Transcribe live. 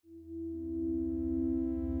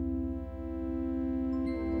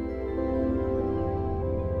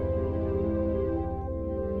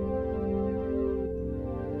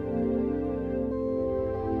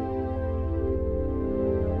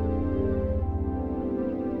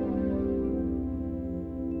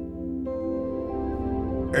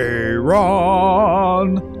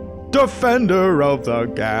Aaron, defender of the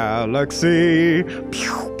galaxy.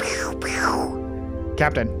 Pew, pew, pew.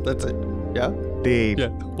 Captain, That's it. Yeah?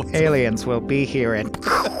 the aliens will be here and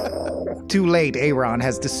too late. Aaron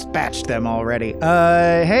has dispatched them already.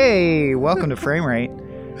 Hey, welcome to Frame Rate.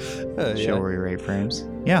 Show where we rate frames.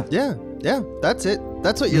 Yeah. Yeah. That's it.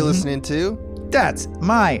 That's what you're listening to. That's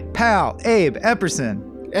my pal, Abe Epperson.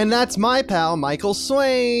 And that's my pal, Michael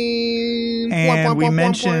Swain. And we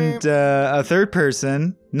mentioned a third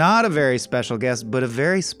person, not a very special guest, but a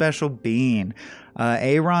very special being.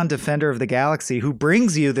 Aaron, Defender of the Galaxy, who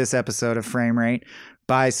brings you this episode of Frame Rate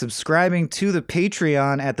by subscribing to the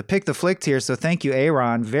Patreon at the Pick the Flick tier. So thank you,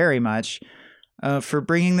 Aaron, very much for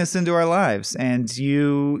bringing this into our lives. And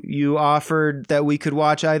you offered that we could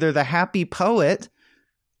watch either The Happy Poet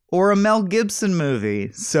or a Mel Gibson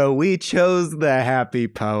movie. So we chose The Happy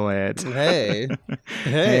Poet. Hey.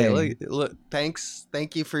 Look, thanks.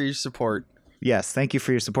 Thank you for your support. Yes, thank you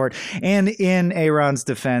for your support. And in Aaron's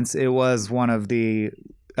defense, it was one of the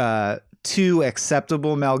two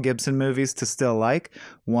acceptable Mel Gibson movies to still like,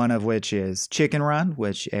 one of which is Chicken Run,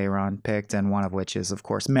 which Aaron picked, and one of which is, of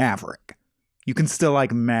course, Maverick. You can still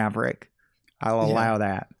like Maverick. I'll allow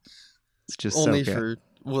that. It's just only so good. for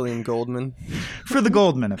William Goldman. For the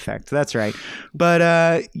Goldman effect, that's right.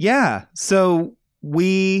 But so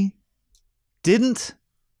we didn't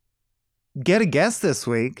get a guest this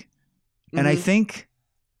week. And I think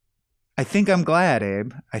I'm glad,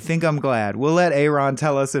 Abe. I think I'm glad. We'll let Aaron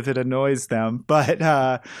tell us if it annoys them. But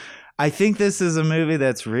I think this is a movie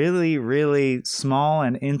that's really, really small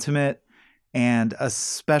and intimate and a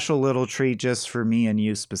special little treat just for me and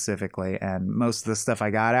you specifically. And most of the stuff I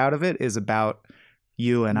got out of it is about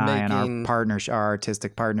you and I and our partnership, our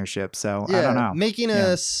artistic partnership. So I don't know. Making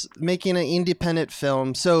an independent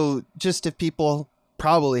film. So just if people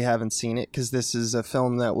probably haven't seen it, because this is a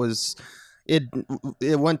film that was... It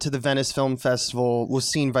went to the Venice Film Festival, was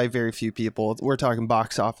seen by very few people. We're talking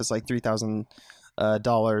box office like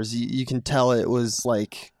 $3,000. You can tell it was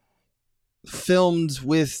like filmed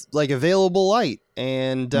with like available light,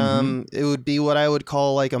 and it would be what I would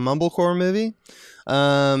call like a mumblecore movie.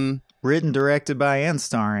 Written, directed by, and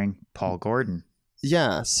starring Paul Gordon.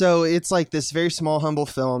 Yeah, so it's like this very small, humble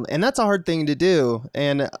film, and that's a hard thing to do.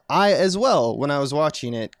 And I, as well, when I was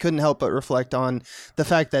watching it, couldn't help but reflect on the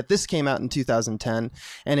fact that this came out in 2010,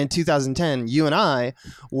 and in 2010, you and I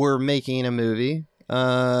were making a movie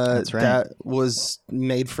That's right. that was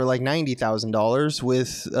made for like $90,000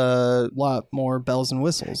 with a lot more bells and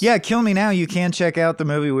whistles. Yeah, Kill Me Now. You can check out the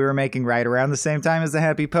movie we were making right around the same time as The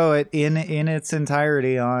Happy Poet in its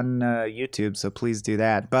entirety on YouTube, so please do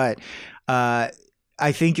that. But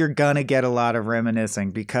I think you're going to get a lot of reminiscing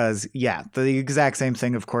because, the exact same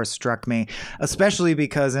thing, of course, struck me, especially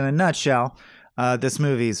because in a nutshell, this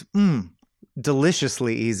movie's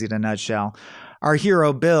deliciously easy to nutshell. Our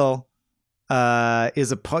hero, Bill,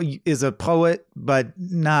 is a poet, but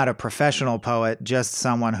not a professional poet, just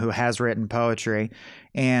someone who has written poetry,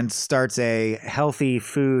 and starts a healthy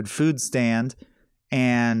food stand,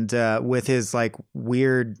 and with his like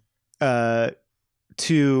weird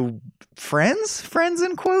two friends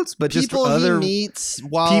in quotes, but just people other he meets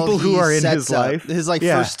while people who are in his life, his like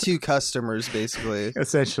first two customers, basically.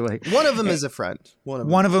 Essentially, one of them is a friend.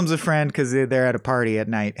 One of them's a friend because they're at a party at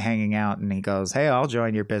night hanging out, and he goes, "Hey, I'll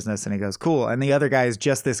join your business," and he goes, "Cool." And the other guy is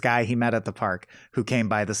just this guy he met at the park who came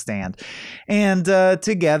by the stand, and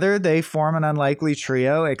together they form an unlikely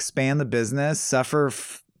trio, expand the business, suffer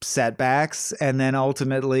setbacks, and then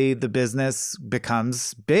ultimately the business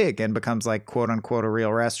becomes big and becomes like quote unquote a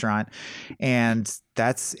real restaurant, and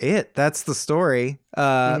that's it. That's the story.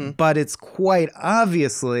 But it's quite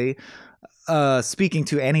obviously speaking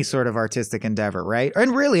to any sort of artistic endeavor, right?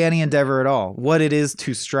 And really any endeavor at all, what it is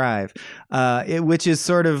to strive, which is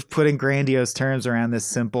sort of putting grandiose terms around this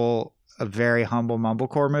simple, a very humble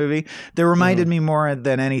mumblecore movie that reminded me more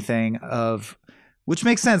than anything of, which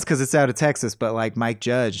makes sense because it's out of Texas, but like Mike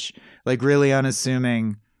Judge, like really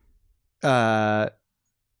unassuming. Abe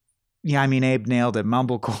nailed it.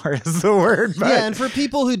 Mumblecore is the word. But... Yeah, and for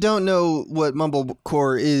people who don't know what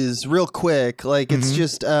mumblecore is, real quick, like it's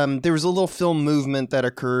just there was a little film movement that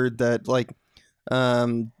occurred that like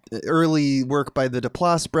early work by the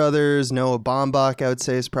Duplass brothers, Noah Baumbach, I would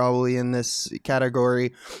say, is probably in this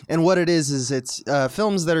category. And what it is it's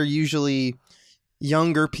films that are usually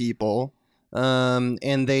younger people.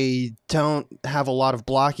 And they don't have a lot of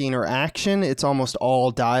blocking or action. It's almost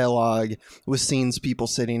all dialogue with scenes, people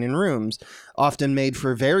sitting in rooms, often made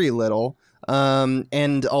for very little.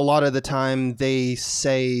 And a lot of the time they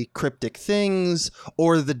say cryptic things,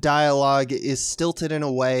 or the dialogue is stilted in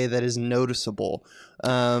a way that is noticeable.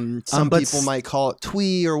 Some people might call it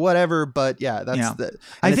twee or whatever, but yeah, that's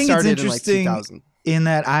I think it's interesting in, like, 2000. In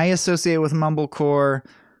that I associate with mumblecore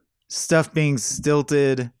stuff being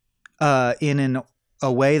stilted in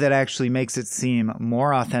a way that actually makes it seem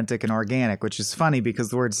more authentic and organic, which is funny because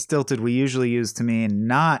the word stilted we usually use to mean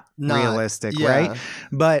not realistic, right?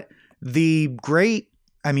 But traditionally,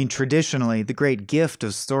 the great gift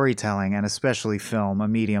of storytelling, and especially film, a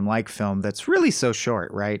medium like film that's really so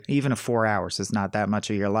short, right? Even 4 hours is not that much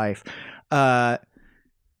of your life.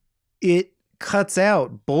 It cuts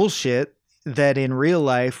out bullshit that in real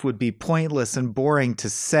life would be pointless and boring to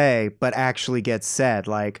say, but actually gets said.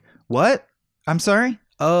 Like, what? I'm sorry?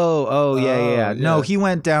 Oh, yeah. No, he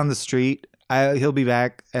went down the street. He'll be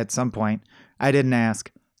back at some point. I didn't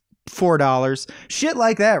ask. $4. Shit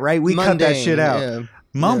like that, right? We cut that shit out. Yeah.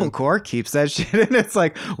 Mumblecore keeps that shit in. It's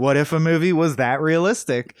like, what if a movie was that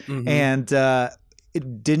realistic? Mm-hmm. And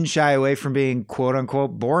it didn't shy away from being quote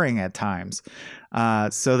unquote boring at times.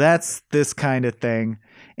 So that's this kind of thing.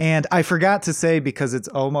 And I forgot to say, because it's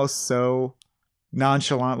almost so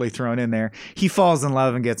nonchalantly thrown in there, he falls in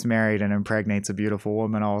love and gets married and impregnates a beautiful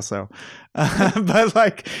woman also. But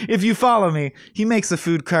like, if you follow me, he makes a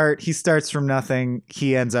food cart. He starts from nothing.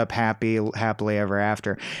 He ends up happily ever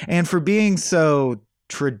after. And for being so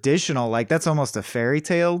traditional, like that's almost a fairy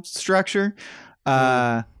tale structure.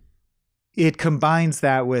 It combines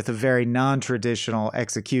that with a very non-traditional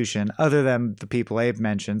execution, other than the people Abe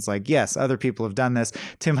mentions. Like, yes, other people have done this.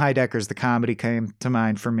 Tim Heidecker's The Comedy came to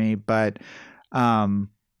mind for me, but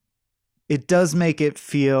it does make it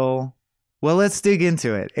feel... Well, let's dig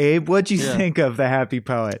into it. Abe, what'd you think of The Happy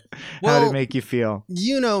Poet? How did it make you feel?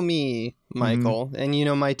 You know me, Michael, and you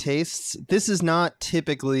know my tastes. This is not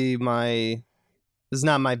typically my... This is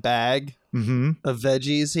not my bag of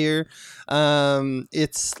veggies here.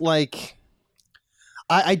 It's like...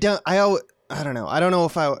 I don't know. I don't know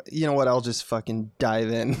if you know what, I'll just fucking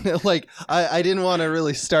dive in. Like, I didn't want to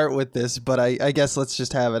really start with this, but I guess let's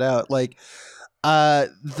just have it out. Like,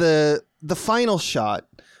 the final shot,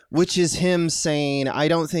 which is him saying, "I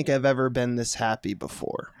don't think I've ever been this happy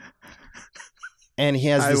before." And he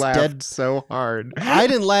has this laughed so hard. I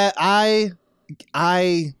didn't laugh.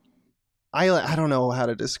 I don't know how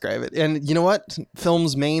to describe it. And you know what?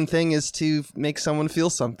 Film's main thing is to make someone feel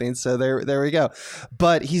something. So there we go.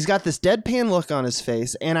 But he's got this deadpan look on his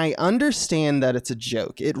face, and I understand that it's a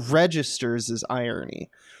joke. It registers as irony.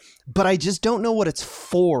 But I just don't know what it's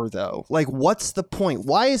for, though. Like, what's the point?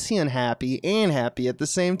 Why is he unhappy and happy at the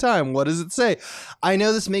same time? What does it say? I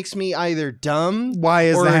know this makes me either dumb. Why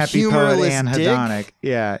is or the happy poet anhedonic? Dick.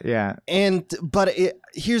 Yeah. But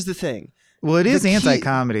here's the thing. Well, it is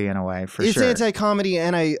anti-comedy in a way, for sure. It's anti-comedy,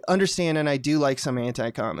 and I understand, and I do like some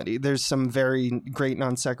anti-comedy. There's some very great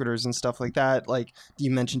non sequiturs and stuff like that. Like you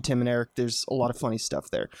mentioned Tim and Eric, there's a lot of funny stuff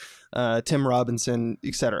there. Tim Robinson,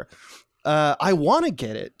 etc. I want to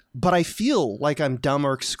get it, but I feel like I'm dumb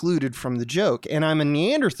or excluded from the joke, and I'm a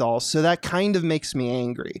Neanderthal, so that kind of makes me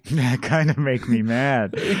angry. That kind of make me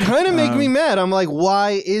mad. It kind of make me mad. I'm like,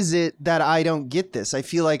 why is it that I don't get this? I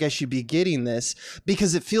feel like I should be getting this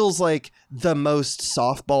because it feels like the most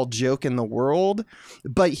softball joke in the world,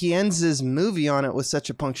 but he ends his movie on it with such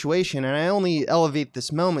a punctuation, and I only elevate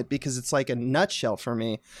this moment because it's like a nutshell for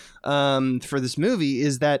me for this movie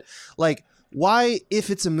is that, like, why, if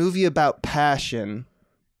it's a movie about passion,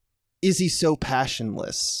 is he so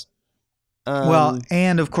passionless? Well,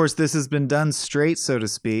 and of course, this has been done straight, so to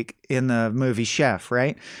speak, in the movie Chef,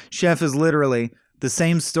 right? Chef is literally the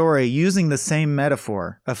same story using the same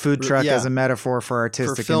metaphor, a food truck as a metaphor for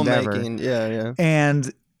artistic endeavor. Yeah.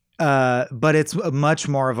 And but it's much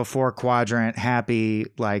more of a 4-quadrant happy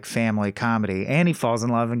like family comedy, and he falls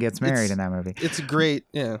in love and gets married in that movie. It's great.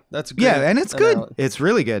 That's great. Yeah, and it's good. It's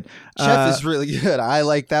really good. Chef is really good. I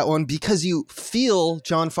like that one because you feel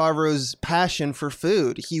Jon Favreau's passion for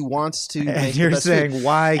food. He wants to make and you're the best saying food.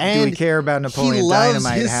 Why do we care about Napoleon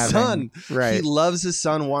Dynamite his having son. Right. He loves his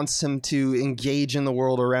son, wants him to engage in the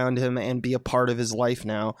world around him and be a part of his life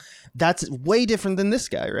now. That's way different than this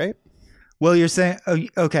guy, right? Well, you're saying,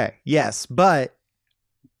 okay, yes, but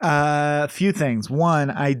a few things. One,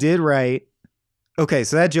 I did write, okay,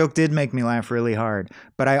 so that joke did make me laugh really hard,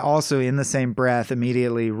 but I also, in the same breath,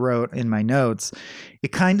 immediately wrote in my notes,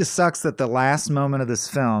 it kind of sucks that the last moment of this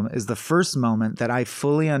film is the first moment that I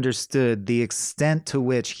fully understood the extent to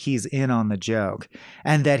which he's in on the joke,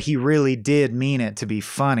 and that he really did mean it to be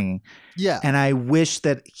funny. Yeah. And I wish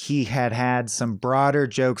that he had some broader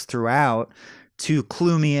jokes throughout to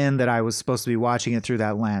clue me in that I was supposed to be watching it through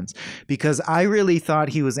that lens, because I really thought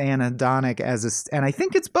he was anhedonic and I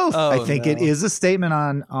think it's both. I think it is a statement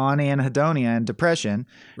on anhedonia and depression,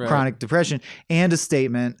 chronic depression, and a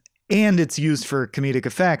statement, and it's used for comedic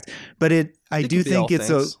effect. But I do think it's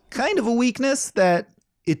a kind of a weakness that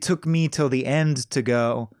it took me till the end to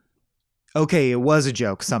go, okay, it was a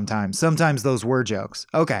joke sometimes. Sometimes those were jokes.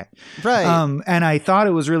 Okay. Right. And I thought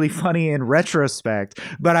it was really funny in retrospect,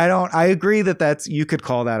 but I agree that you could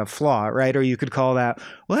call that a flaw, right? Or you could call that,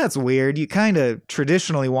 well, that's weird. You kind of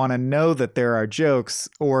traditionally want to know that there are jokes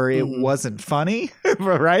or it wasn't funny,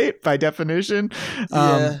 right? By definition.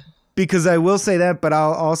 Yeah. Because I will say that, but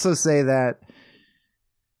I'll also say that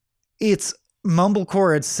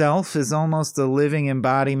mumblecore itself is almost a living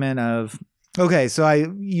embodiment of, okay,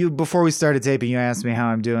 so before we started taping, you asked me how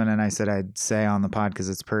I'm doing, and I said I'd say on the pod because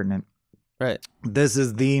it's pertinent. Right. This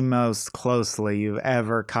is the most closely you've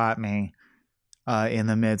ever caught me in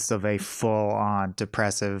the midst of a full-on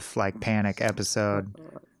depressive, like, panic episode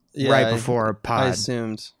right before a pod. I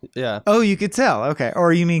assumed, yeah. Oh, you could tell. Okay.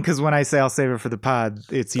 Or you mean because when I say I'll save it for the pod,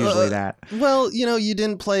 it's usually that. Well, you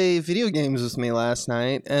didn't play video games with me last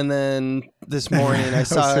night, and then this morning I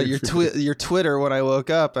saw your Twitter when I woke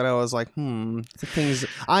up, and I was like, the things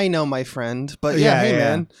I know, my friend. But hey,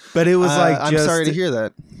 man. But it was like, I'm sorry to hear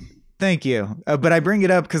that. Thank you. But I bring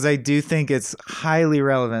it up because I do think it's highly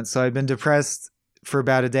relevant. So I've been depressed for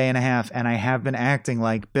about a day and a half, and I have been acting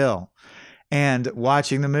like Bill. And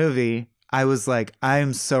watching the movie, I was like,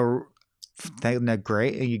 I'm so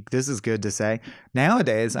great. This is good to say.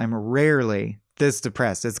 Nowadays, I'm rarely this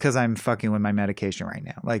depressed. It's because I'm fucking with my medication right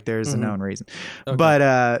now. Like, there's a known reason. Okay.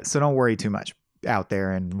 But so don't worry too much out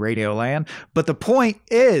there in radio land. But the point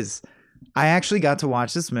is, I actually got to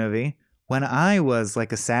watch this movie when I was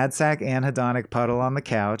like a sad sack anhedonic puddle on the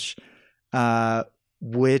couch,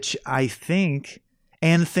 which I think,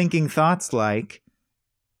 and thinking thoughts like,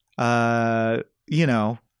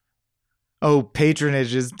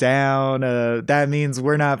 patronage is down. That means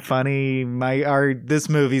we're not funny. This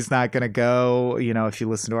movie's not gonna go. If you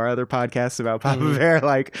listen to our other podcasts about Papa Bear,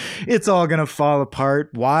 like, it's all gonna fall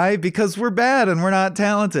apart. Why? Because we're bad and we're not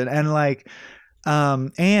talented. And like,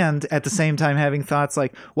 and at the same time having thoughts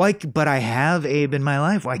like, why, but I have Abe in my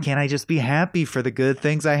life. Why can't I just be happy for the good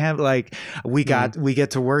things I have? Like, we get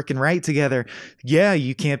to work and write together. Yeah,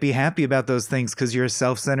 you can't be happy about those things because you're a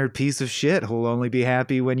self-centered piece of shit who'll only be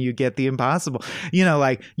happy when you get the impossible.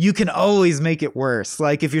 Like, you can always make it worse.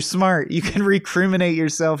 Like, if you're smart, you can recriminate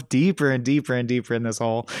yourself deeper and deeper and deeper in this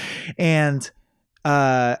hole. And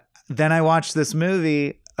then I watched this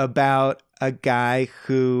movie about a guy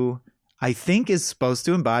who I think is supposed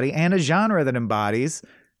to embody, and a genre that embodies,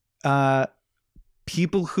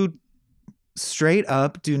 people who straight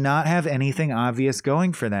up do not have anything obvious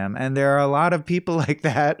going for them. And there are a lot of people like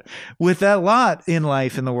that with that lot in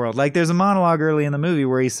life in the world. Like, there's a monologue early in the movie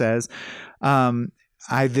where he says, the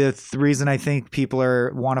reason I think people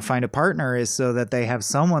want to find a partner is so that they have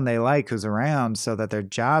someone they like who's around, so that their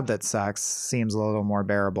job that sucks seems a little more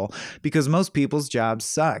bearable, because most people's jobs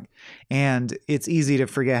suck. And it's easy to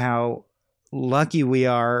forget how lucky we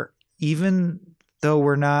are, even though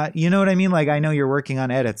we're not, you know what I mean? Like, I know you're working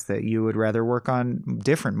on edits that you would rather work on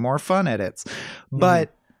different, more fun edits,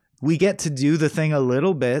 but we get to do the thing a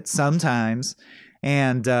little bit sometimes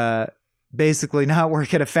and basically not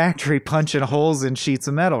work at a factory punching holes in sheets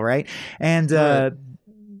of metal, right? And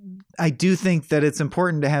I do think that it's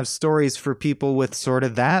important to have stories for people with sort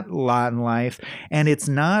of that lot in life, and it's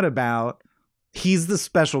not about he's the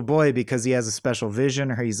special boy because he has a special vision,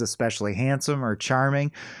 or he's especially handsome or charming.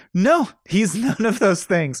 No, he's none of those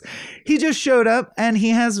things. He just showed up and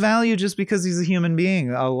he has value just because he's a human being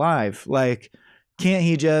alive. Like, can't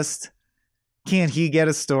he get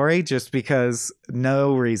a story just because?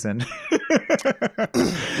 No reason.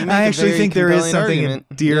 I actually think there is something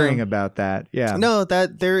endearing about that. Yeah. No,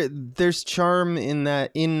 that there's charm in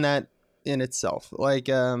that in itself. Like,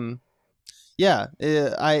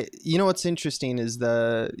 what's interesting is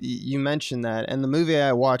you mentioned that, and the movie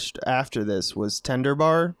I watched after this was Tender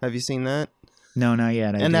Bar. Have you seen that? No, not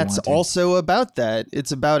yet. And that's also about that.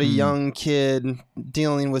 It's about a young kid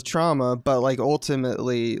dealing with trauma, but like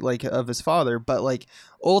ultimately, like, of his father, but like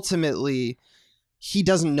ultimately he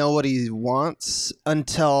doesn't know what he wants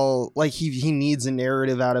until like he needs a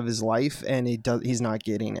narrative out of his life, and he's not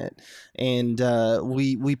getting it. And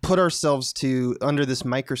we put ourselves under this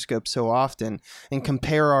microscope so often and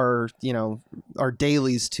compare our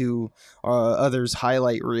dailies to others'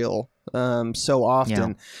 highlight reel so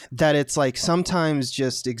often that it's like sometimes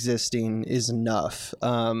just existing is enough.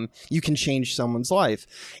 You can change someone's life,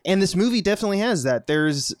 and this movie definitely has that.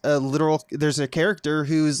 There's a character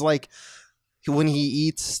who's like, when he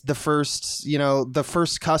eats the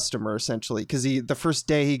first customer, essentially, because the first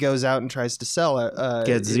day he goes out and tries to sell it,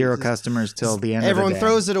 gets zero customers till the end of the day. Everyone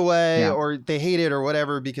throws it away, or they hate it or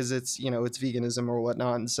whatever because it's it's veganism or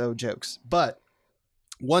whatnot, and so jokes. But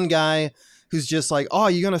one guy who's just like, oh,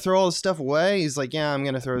 you gonna throw all this stuff away? He's like, yeah, I'm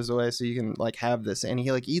gonna throw this away so you can like have this, and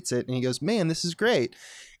he like eats it and he goes, man, this is great.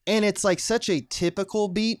 And it's like such a typical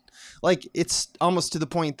beat, like it's almost to the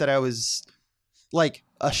point that I was like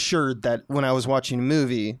assured that when I was watching a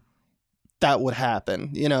movie that would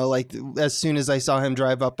happen, like as soon as I saw him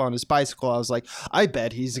drive up on his bicycle, I was like, I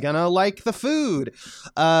bet he's gonna like the food.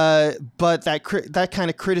 But that kind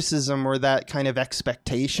of criticism or that kind of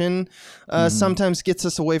expectation sometimes gets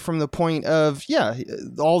us away from the point of,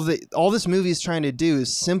 all this movie is trying to do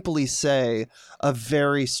is simply say a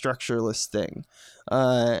very structureless thing.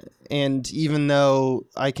 And even though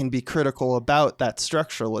I can be critical about that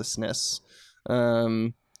structurelessness,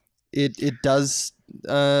 it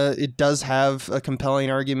does have a compelling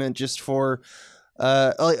argument just for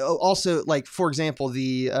also, like, for example,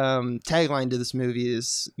 the tagline to this movie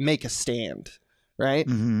is "Make a Stand," right?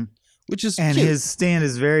 Mm-hmm. Which is and cute. His stand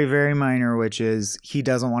is very, very minor, which is he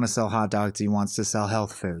doesn't want to sell hot dogs, he wants to sell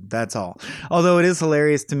health food. That's all. Although it is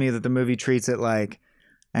hilarious to me that the movie treats it like,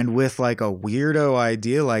 and with like a weirdo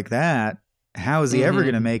idea like that, how is he ever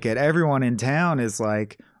going to make it? Everyone in town is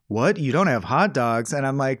like, what? You don't have hot dogs? And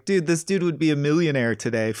I'm like, dude, this dude would be a millionaire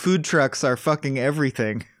today. Food trucks are fucking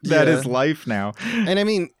everything. That is life now. And I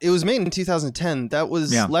mean, it was made in 2010. That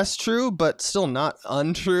was less true, but still not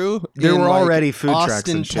untrue. There were already food trucks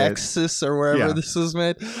in shit. Texas or wherever this was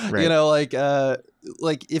made. Right.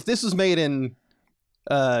 Like if this was made in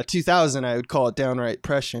 2000, I would call it downright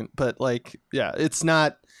prescient. But like, it's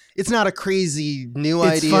not a crazy new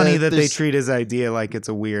idea. It's funny that they treat his idea like it's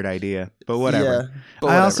a weird idea, but whatever. Yeah, but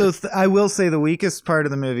whatever. I will say the weakest part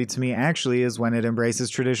of the movie to me actually is when it embraces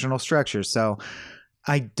traditional structure. So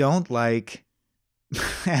I don't like,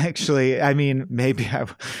 actually, I mean,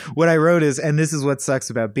 what I wrote is, and this is what sucks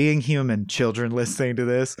about being human, children listening to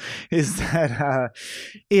this, is that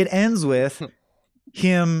it ends with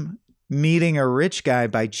him meeting a rich guy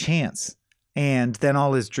by chance. And then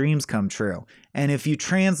all his dreams come true. And if you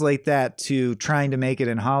translate that to trying to make it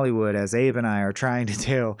in Hollywood, as Abe and I are trying to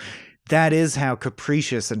do, that is how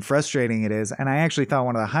capricious and frustrating it is. And I actually thought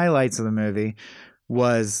one of the highlights of the movie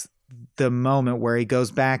was the moment where he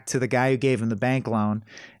goes back to the guy who gave him the bank loan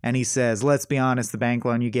and he says, let's be honest, the bank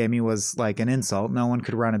loan you gave me was like an insult. No one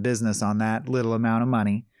could run a business on that little amount of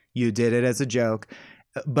money. You did it as a joke,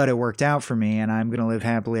 but it worked out for me and I'm going to live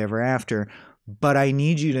happily ever after. But I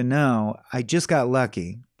need you to know, I just got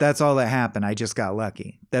lucky. That's all that happened. I just got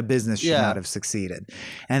lucky. That business should not have succeeded.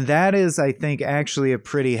 And that is, I think, actually a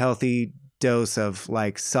pretty healthy dose of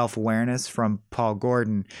like self-awareness from Paul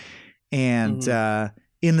Gordon. And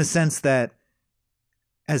in the sense that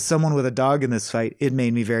as someone with a dog in this fight, it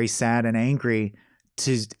made me very sad and angry.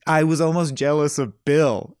 I was almost jealous of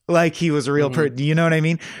Bill. Like he was a real person. You know what I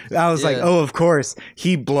mean? I was like, oh, of course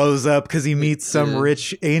he blows up because he meets some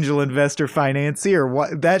rich angel investor financier.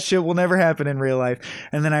 What? That shit will never happen in real life.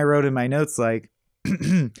 And then I wrote in my notes like,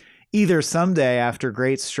 either someday after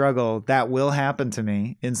great struggle, that will happen to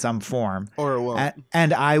me in some form. Or it won't.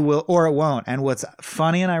 And I will, or it won't. And what's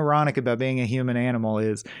funny and ironic about being a human animal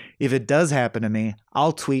is if it does happen to me,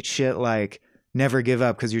 I'll tweet shit like, never give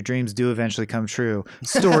up because your dreams do eventually come true.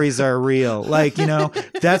 Stories are real. Like,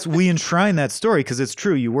 we enshrine that story because it's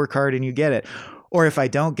true. You work hard and you get it. Or if I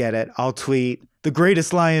don't get it, I'll tweet, the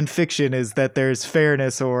greatest lie in fiction is that there's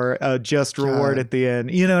fairness or a just reward at the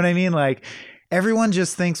end. You know what I mean? Like everyone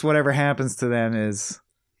just thinks whatever happens to them is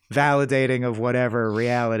validating of whatever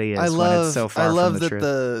reality is when it's so far from the truth. I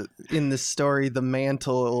love that in this story, the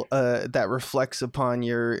mantle that reflects upon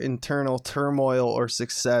your internal turmoil or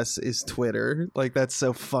success is Twitter. Like that's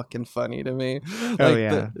so fucking funny to me.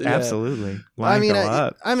 Absolutely. I mean,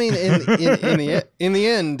 in the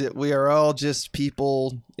end, we are all just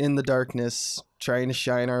people in the darkness trying to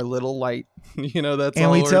shine our little light. That's and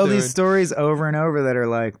all we we're tell doing. These stories over and over that are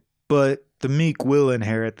like, but the meek will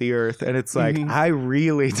inherit the earth. And it's like, I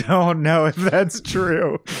really don't know if that's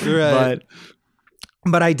true. Right.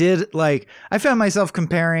 But I did like, I found myself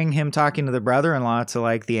comparing him talking to the brother-in-law to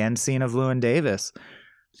like the end scene of Llewyn Davis.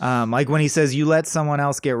 Like when he says, you let someone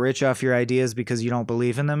else get rich off your ideas because you don't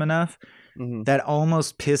believe in them enough. That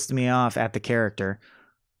almost pissed me off at the character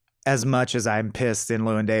as much as I'm pissed in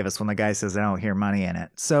Llewyn Davis when the guy says, I don't hear money in it.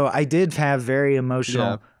 So I did have very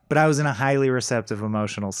emotional but I was in a highly receptive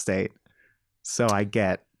emotional state. So I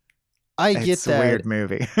get it's a weird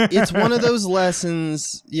movie. It's one of those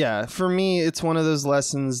lessons. Yeah, for me, it's one of those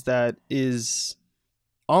lessons that is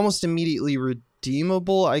almost immediately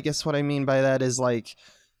redeemable. I guess what I mean by that is like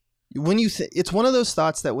when you it's one of those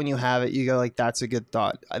thoughts that when you have it, you go like, that's a good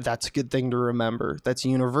thought. That's a good thing to remember. That's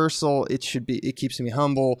universal. It should be, it keeps me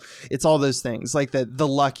humble. It's all those things like the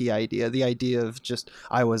lucky idea, the idea of just,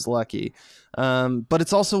 I was lucky. But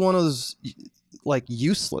it's also one of those like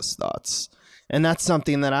useless thoughts. And that's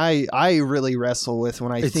something that I really wrestle with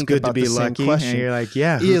when I think about the same question. And you're like,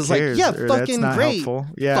 yeah, who cares? Like, yeah, fucking great,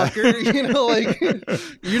 yeah, fucker. You know, like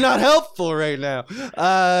you're not helpful right now,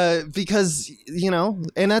 because you know,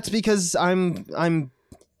 and that's because my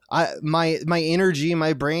energy,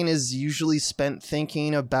 my brain is usually spent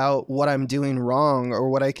thinking about what I'm doing wrong or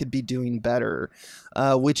what I could be doing better,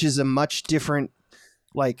 which is a much different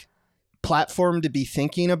like platform to be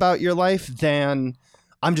thinking about your life than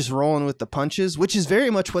I'm just rolling with the punches, which is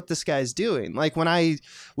very much what this guy's doing. Like when I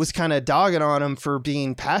was kind of dogging on him for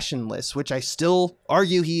being passionless, which I still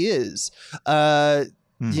argue he is,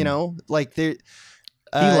 you know, like there.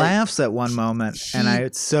 He laughs at one moment, and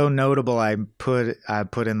it's so notable. I put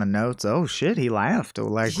in the notes. Oh shit, he laughed.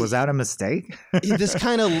 Like, was that a mistake? This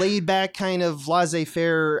kind of laid back, kind of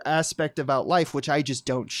laissez-faire aspect about life, which I just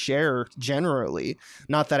don't share generally.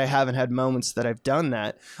 Not that I haven't had moments that I've done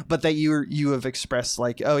that, but that you have expressed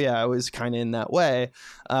like, oh yeah, I was kind of in that way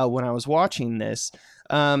when I was watching this.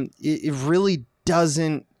 It really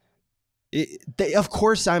doesn't. Of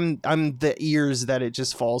course, I'm the ears that it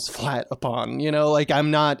just falls flat upon, you know, like I'm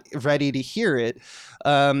not ready to hear it.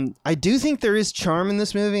 I do think there is charm in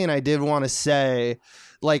this movie. And I did want to say,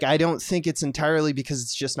 like, I don't think it's entirely because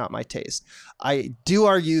it's just not my taste. I do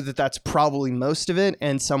argue that that's probably most of it.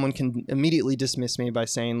 And someone can immediately dismiss me by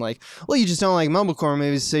saying like, well, you just don't like mumblecore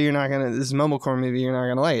movies. So you're not going to, this is a mumblecore movie, you're not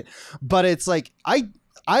going to like it. But it's like, I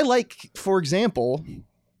like, for example,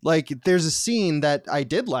 like there's a scene that I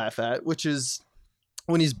did laugh at, which is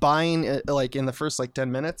when he's buying, like in the first like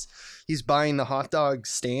 10 minutes, he's buying the hot dog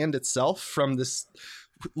stand itself from this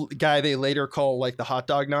guy they later call like the hot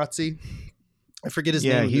dog Nazi. I forget his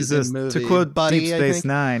name. He's to quote Deep Space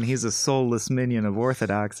Nine, he's a soulless minion of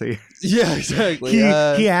orthodosy. Yeah, exactly.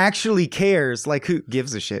 He actually cares. Like, who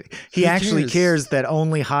gives a shit? He actually cares that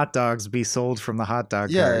only hot dogs be sold from the hot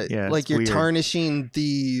dog cart. Yeah, like you're tarnishing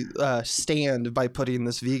the stand by putting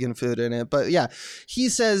this vegan food in it. But yeah, he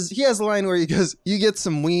has a line where he goes, "You get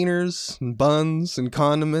some wieners and buns and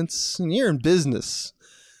condiments, and you're in business."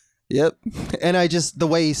 Yep. And the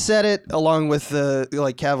way he said it, along with the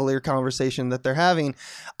like cavalier conversation that they're having,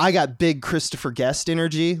 I got big Christopher Guest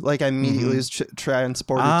energy. Like I immediately was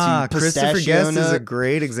transported to Christopher Guest Nut. is a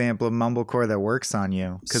great example of mumblecore that works on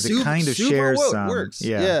you because it kind of shares some. Works.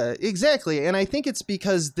 Yeah, exactly. And I think it's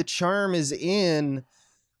because the charm is in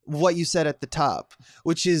what you said at the top,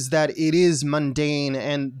 which is that it is mundane,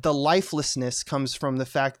 and the lifelessness comes from the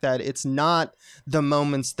fact that it's not the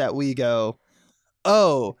moments that we go,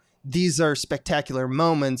 oh, these are spectacular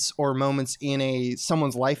moments or moments in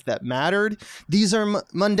someone's life that mattered. These are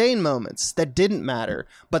mundane moments that didn't matter,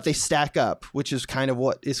 but they stack up, which is kind of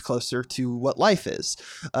what is closer to what life is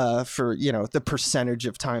for, you know, the percentage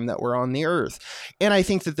of time that we're on the earth. And I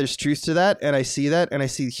think that there's truth to that. And I see that, and I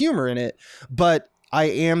see humor in it, but I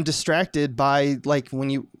am distracted by like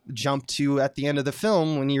when you jump to at the end of the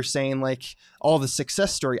film, when you're saying like all the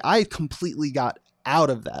success story, I completely got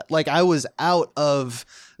out of that. Like I was out of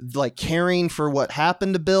like caring for what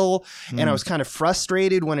happened to Bill, and I was kind of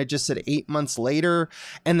frustrated when it just said 8 months later,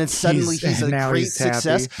 and then suddenly he's a great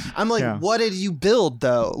success. I'm like, what did you build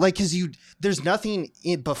though? Like, because there's nothing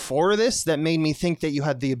before this that made me think that you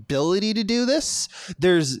had the ability to do this.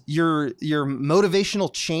 There's your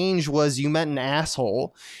motivational change was you met an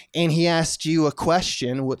asshole and he asked you a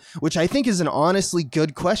question, which I think is an honestly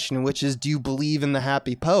good question, which is, do you believe in the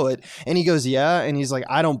happy poet? And he goes, yeah. And he's like,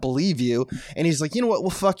 I don't believe you. And he's like, you know what? Well,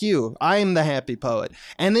 fuck you. I'm the happy poet.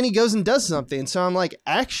 And then he goes and does something. So I'm like,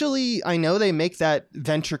 actually, I know they make that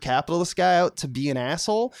venture capitalist guy out to be an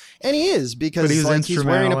asshole. And he is, because like he's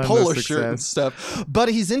wearing a polo shirt and stuff. But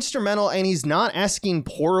he's instrumental, and he's not asking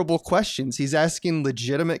horrible questions. He's asking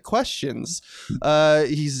legitimate questions.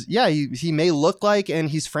 He may look like, and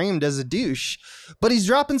he's framed as a douche, but he's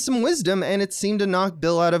dropping some wisdom, and it seemed to knock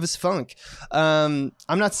Bill out of his funk. I'm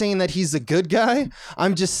not saying that he's a good guy.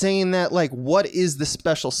 I'm just saying that, like, what is the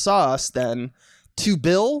special sauce then to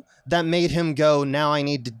Bill that made him go, now I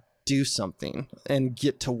need to do something and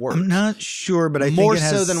get to work? I'm not sure, but I think more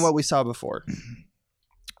so than what we saw before.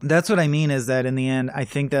 That's what I mean, is that in the end, I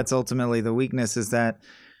think that's ultimately the weakness, is that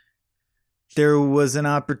there was an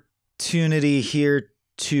opportunity here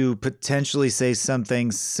to potentially say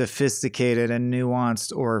something sophisticated and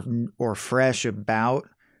nuanced or fresh about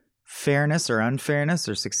fairness or unfairness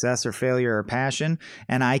or success or failure or passion,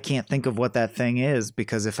 and I can't think of what that thing is,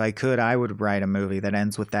 because if I could, I would write a movie that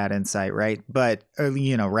ends with that insight, right? But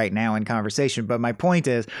right now in conversation. But my point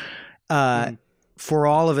is, for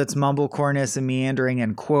all of its mumblecoreness and meandering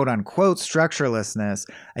and quote unquote structurelessness,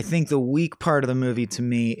 I think the weak part of the movie to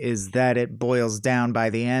me is that it boils down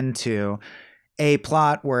by the end to a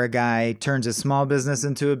plot where a guy turns a small business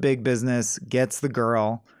into a big business, gets the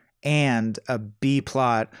girl, and a B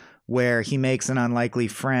plot where he makes an unlikely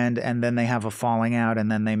friend and then they have a falling out and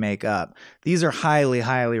then they make up. These are highly,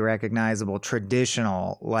 highly recognizable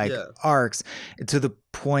traditional arcs, to the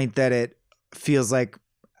point that it feels like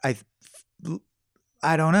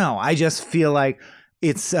I don't know. I just feel like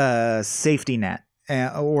it's a safety net,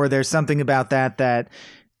 or there's something about that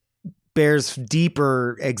bears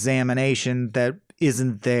deeper examination that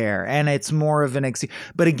isn't there. And it's more of an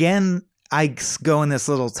but again, I go in this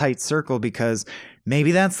little tight circle because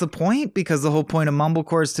maybe that's the point, because the whole point of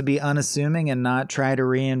mumblecore is to be unassuming and not try to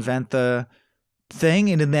reinvent the thing.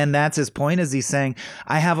 And then that's his point, is he's saying,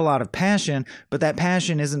 I have a lot of passion, but that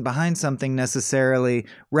passion isn't behind something necessarily,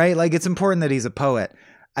 right? Like, it's important that he's a poet.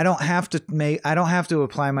 I don't have to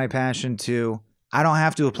apply my passion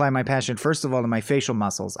first of all to my facial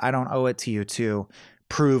muscles. I don't owe it to you to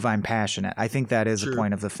prove I'm passionate. I think that is the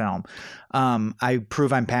point of the film. I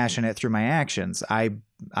prove I'm passionate through my actions. I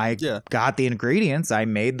got the ingredients. I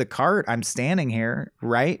made the cart. I'm standing here,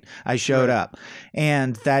 right? I showed up,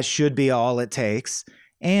 and that should be all it takes.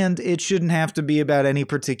 And it shouldn't have to be about any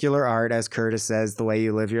particular art. As Curtis says, the way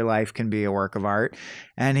you live your life can be a work of art.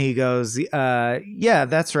 And he goes, yeah,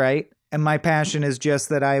 that's right. And my passion is just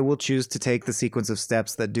that I will choose to take the sequence of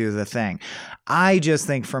steps that do the thing. I just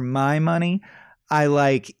think, for my money, I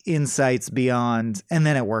like insights beyond, and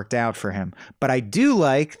then it worked out for him. But I do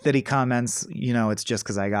like that he comments, it's just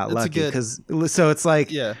because I got lucky. So it's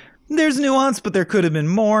like, there's nuance, but there could have been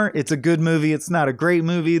more. It's a good movie. It's not a great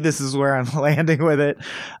movie. This is where I'm landing with it.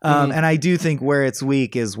 And I do think where it's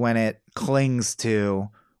weak is when it clings to,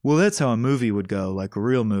 well, that's how a movie would go, like a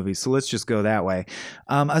real movie. So let's just go that way.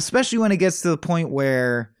 Especially when it gets to the point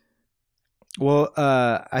where,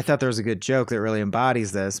 I thought there was a good joke that really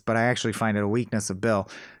embodies this, but I actually find it a weakness of Bill.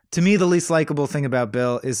 To me, the least likable thing about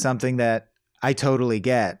Bill is something that I totally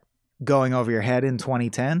get going over your head in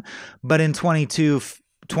 2010, but in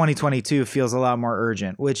 2022 feels a lot more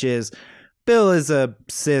urgent, which is Bill is a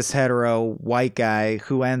cis hetero white guy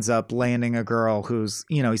who ends up landing a girl who's,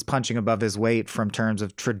 he's punching above his weight from terms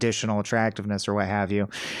of traditional attractiveness or what have you.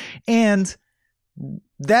 And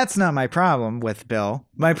that's not my problem with Bill.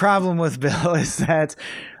 My problem with Bill is that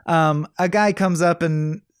a guy comes up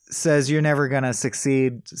and says, you're never going to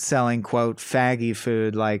succeed selling, quote, faggy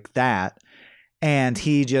food like that. And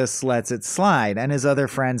he just lets it slide. And his other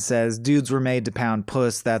friend says, dudes were made to pound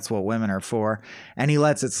puss. That's what women are for. And he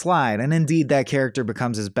lets it slide. And indeed, that character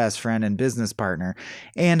becomes his best friend and business partner.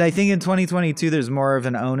 And I think in 2022, there's more of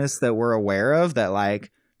an onus that we're aware of that,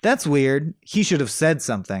 like, that's weird. He should have said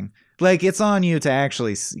something. Like, it's on you to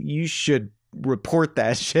actually, you should report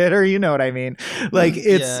that shit, or you know what I mean? Like,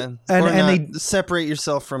 it's, and they separate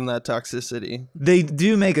yourself from that toxicity. They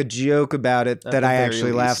do make a joke about it that I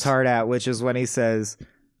actually laughed hard at, which is when he says,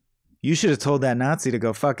 you should have told that Nazi to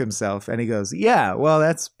go fuck himself. And he goes, yeah, well,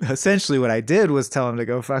 that's essentially what I did, was tell him to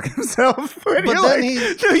go fuck himself. And but then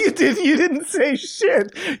no, you didn't. You didn't say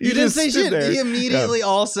shit. You didn't say shit. There. He immediately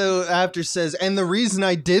also after says, and the reason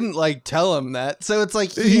I didn't tell him that. So it's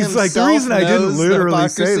like he's like, the reason I didn't literally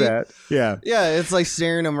say that. Yeah. Yeah. It's like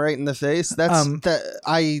staring him right in the face. That's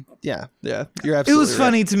yeah. You're absolutely It was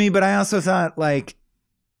funny to me, but I also thought like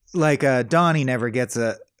Donnie never gets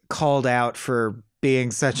called out for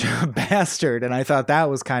being such a bastard, and I thought that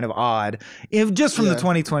was kind of odd, just from the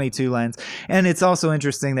 2022 lens. And it's also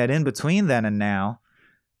interesting that in between then and now,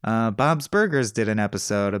 Bob's Burgers did an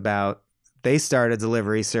episode about they start a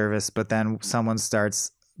delivery service, but then someone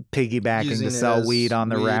starts piggybacking to sell weed on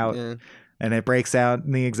the route, and it breaks out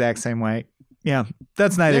in the exact same way. Yeah,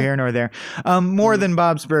 that's neither here nor there. More than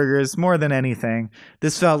Bob's Burgers, more than anything,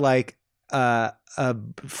 this felt like a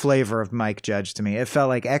flavor of Mike Judge to me. It felt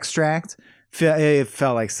like Extract. It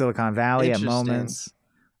felt like Silicon Valley at moments.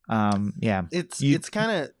 It's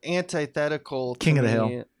kind of antithetical. King of the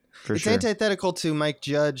Hill, for sure. It's antithetical to Mike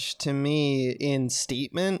Judge to me in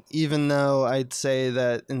statement, even though I'd say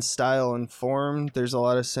that in style and form there's a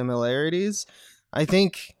lot of similarities. I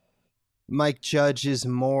think Mike Judge is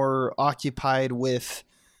more occupied with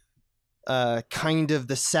kind of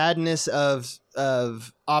the sadness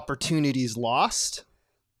of opportunities lost,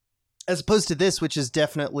 as opposed to this, which is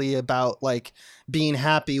definitely about like being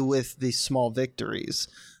happy with the small victories.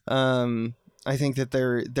 I think that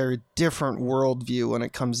they're a different worldview when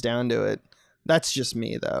it comes down to it. That's just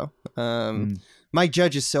me though. Mike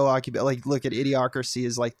Judge is so occupied. Like, look at Idiocracy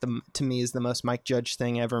is like to me is the most Mike Judge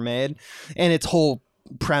thing ever made, and its whole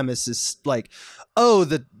premise is like, oh,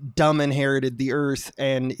 the dumb inherited the earth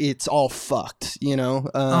and it's all fucked, you know.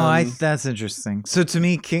 That's interesting. So to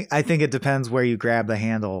me, I think it depends where you grab the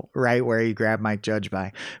handle, right? Where you grab Mike Judge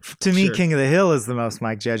by. To me, Sure. King of the Hill is the most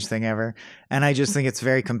Mike Judge thing ever, and I just think it's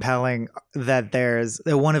very compelling that there's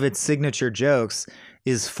one of its signature jokes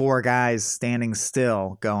is 4 guys standing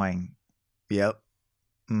still going, "Yep,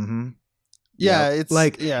 mm-hmm." Yeah, Yep. it's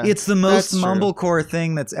like yeah, it's the most that's true. mumblecore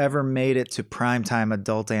thing that's ever made it to primetime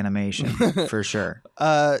adult animation for sure.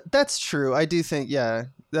 That's true. I do think, yeah,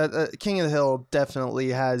 that King of the Hill definitely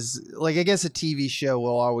has, like, I guess a TV show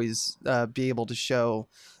will always be able to show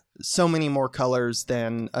so many more colors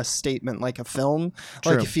than a statement like a film.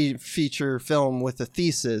 True. Like a feature film with a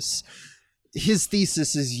thesis. His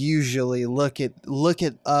thesis is usually look at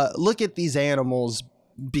these animals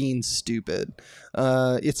being stupid.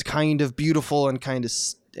 It's kind of beautiful and kind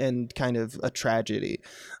of a tragedy.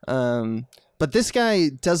 But this guy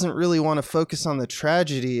doesn't really want to focus on the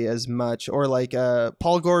tragedy as much, or like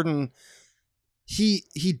Paul Gordon,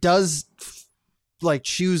 he does like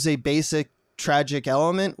choose a basic tragic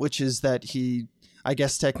element, which is that I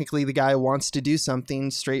guess technically the guy wants to do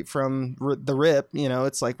something straight from the rip. You know,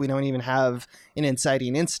 it's like we don't even have an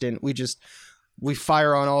inciting incident. We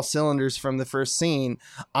fire on all cylinders from the first scene.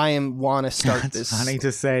 I want to start That's this. funny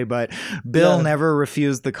to say, but Bill never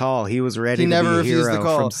refused the call. He was ready to be a hero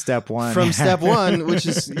from step one. From step one, which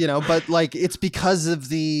is, you know, but like it's because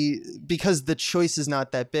the choice is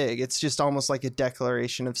not that big. It's just almost like a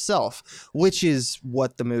declaration of self, which is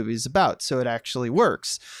what the movie's about. So it actually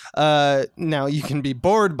works. Now you can be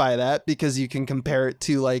bored by that because you can compare it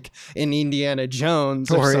to like in Indiana Jones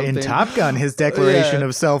or something. In Top Gun, his declaration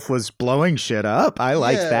of self was blowing shit up. I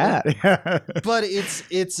like that. But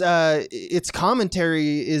its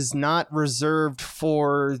commentary is not reserved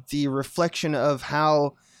for the reflection of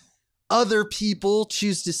how other people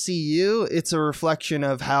choose to see you. It's a reflection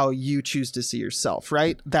of how you choose to see yourself,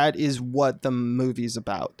 right? That is what the movie's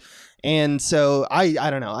about. And so I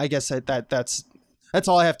don't know. I guess that's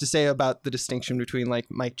all I have to say about the distinction between like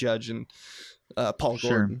Mike Judge and Paul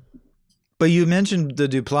Gordon. But you mentioned the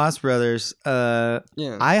Duplass brothers. I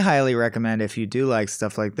highly recommend, if you do like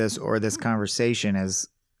stuff like this or this conversation is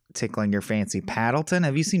tickling your fancy, Paddleton.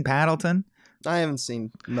 Have you seen Paddleton? I haven't seen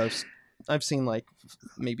most. I've seen like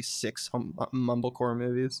maybe 6 mumblecore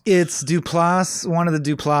movies. It's Duplass, one of the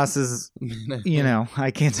Duplasses, you know, I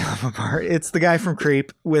can't tell them apart. It's the guy from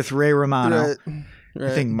Creep with Ray Romano.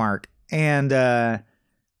 Right. I think Mark. And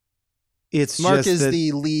it's Mark just is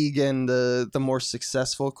the league and the more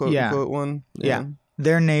successful quote unquote one. Yeah.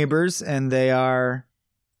 They're neighbors and they are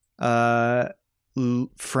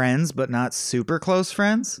friends, but not super close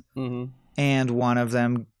friends. Mm-hmm. And one of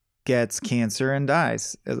them gets cancer and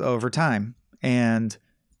dies over time. And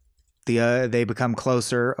they become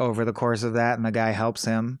closer over the course of that. And the guy helps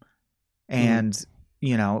him and,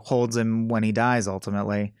 you know, holds him when he dies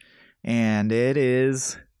ultimately. And it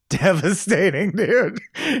is devastating, dude.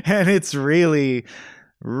 And it's really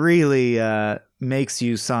makes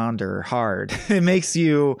you sonder hard. It makes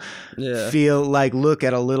you feel like look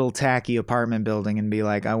at a little tacky apartment building and be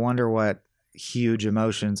like, I wonder what huge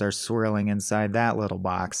emotions are swirling inside that little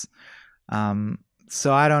box.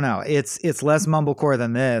 So I don't know. It's less mumblecore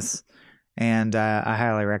than this, and I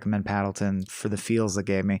highly recommend Paddleton for the feels it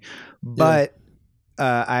gave me. But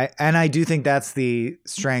I do think that's the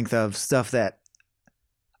strength of stuff that,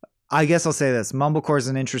 I guess I'll say this, mumblecore is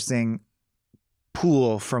an interesting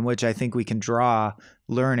pool from which I think we can draw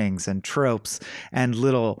learnings and tropes and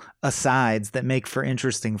little asides that make for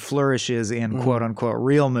interesting flourishes in quote unquote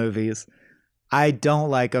real movies. I don't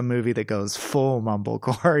like a movie that goes full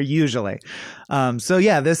mumblecore usually. So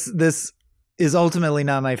yeah, this is ultimately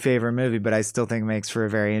not my favorite movie, but I still think it makes for a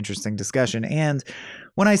very interesting discussion. And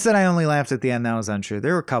when I said I only laughed at the end, that was untrue.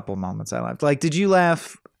 There were a couple moments I laughed. Like, did you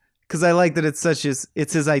laugh? Because I like that it's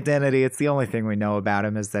his identity. It's the only thing we know about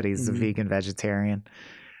him is that he's a vegan vegetarian.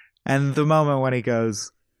 And the moment when he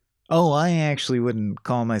goes, oh, I actually wouldn't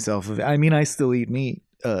call myself I mean, I still eat meat.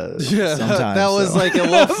 Yeah, sometimes. that was so. like a I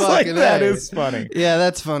little was like, fucking that A. is funny. Yeah,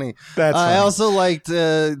 that's funny. That's funny. I also liked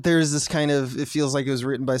there's this kind of, it feels like it was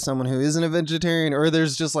written by someone who isn't a vegetarian, or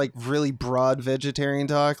there's just like really broad vegetarian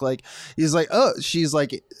talk. Like he's like, oh, she's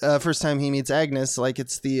like, first time he meets Agnes, like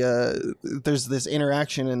it's the there's this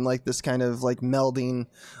interaction and like this kind of like melding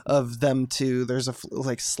of them two. There's a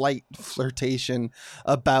like slight flirtation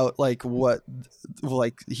about like what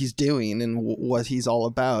like he's doing and what he's all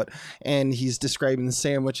about, and he's describing the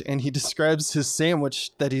sandwich, and he describes his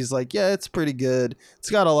sandwich that he's like, yeah, it's pretty good, it's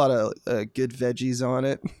got a lot of good veggies on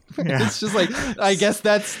it. Yeah. It's just like, I guess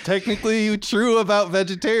that's technically true about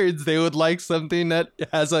vegetarians. They would like something that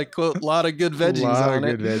has a quote lot of good veggies on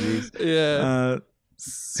it. Good veggies. Yeah.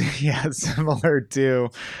 Yeah, similar to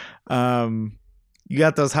you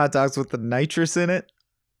got those hot dogs with the nitrous in it?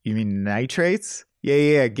 You mean nitrates?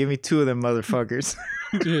 Yeah, give me 2 of them motherfuckers.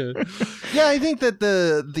 Yeah, I think that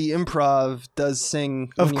the improv does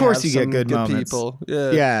sing. Of course you get good moments. People.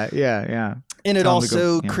 Yeah. And it Tell 'em to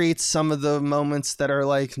also go- yeah. creates some of the moments that are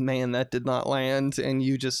like, man, that did not land, and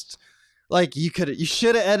you just like you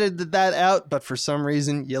should have edited that out, but for some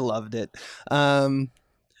reason you loved it.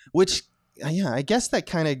 Which yeah, I guess that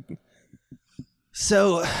kind of.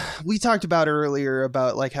 So we talked about earlier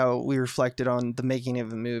about like how we reflected on the making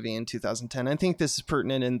of a movie in 2010. I think this is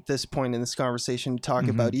pertinent in this point in this conversation to talk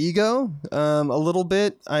about ego a little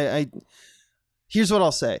bit. I here's what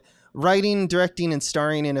I'll say. Writing, directing, and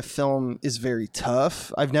starring in a film is very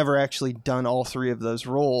tough. I've never actually done all 3 of those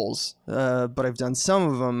roles, but I've done some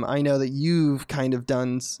of them. I know that you've kind of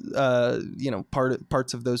done,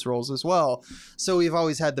 parts of those roles as well. So we've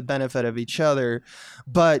always had the benefit of each other.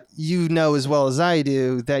 But you know as well as I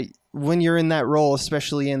do that when you're in that role,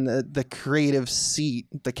 especially in the creative seat,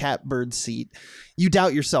 the catbird seat, you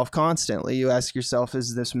doubt yourself constantly. You ask yourself,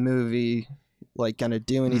 is this movie like going to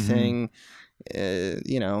do anything? And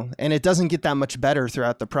it doesn't get that much better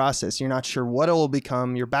throughout the process. You're not sure what it will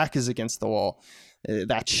become. Your back is against the wall.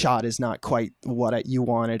 That shot is not quite what you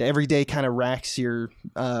wanted. Every day kind of racks your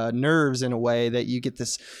nerves in a way that you get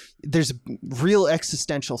this. There's real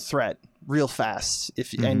existential threat real fast.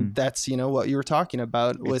 And that's what you were talking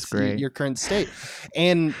about with your current state.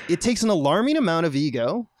 And it takes an alarming amount of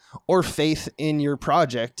ego or faith in your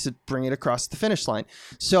project to bring it across the finish line.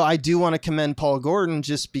 So I do want to commend Paul Gordon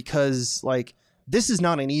just because like this is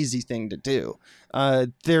not an easy thing to do.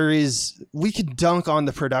 We could dunk on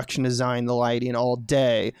the production design, the lighting all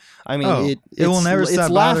day. I mean, it will never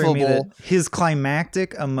stop bothering me laughable. that his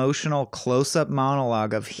climactic emotional close-up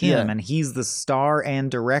monologue of him, and he's the star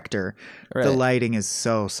and director. Right. The lighting is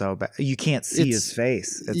so bad. You can't see his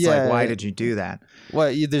face. It's like, why did you do that?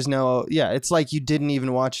 Well, there's no, it's like you've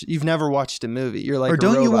never watched a movie. You're like, or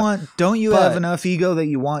don't you have enough ego that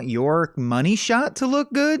you want your money shot to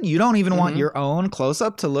look good? You don't even want your own close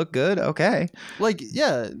up to look good. Okay. Like,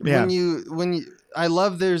 when you, I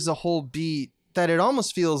love, there's a whole beat that it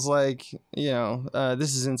almost feels like,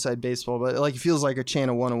 this is inside baseball, but like, it feels like a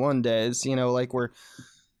Channel 101 days, like where,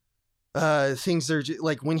 things are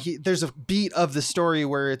like when there's a beat of the story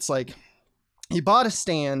where it's like, he bought a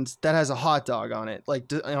stand that has a hot dog on it,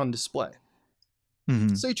 like on display.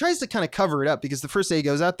 So he tries to kind of cover it up because the first day he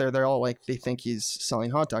goes out there, they're all like, they think he's selling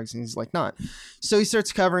hot dogs and he's like, not. So he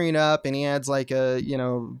starts covering it up and he adds like a,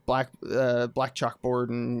 black chalkboard,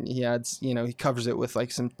 and he adds, he covers it with like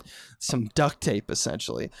some duct tape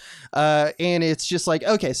essentially. And it's just like,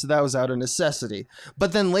 okay, so that was out of necessity.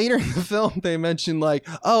 But then later in the film, they mention like,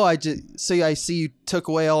 oh, I see you took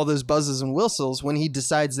away all those buzzes and whistles when he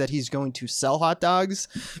decides that he's going to sell hot dogs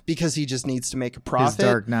because he just needs to make a profit. His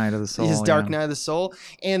dark night of the soul. Night of the soul.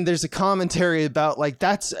 And there's a commentary about like,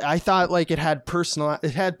 I thought like it had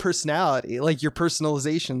personality, like your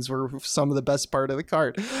personalizations were some of the best part of the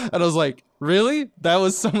cart. And I was like, really? That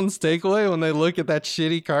was someone's takeaway when they look at that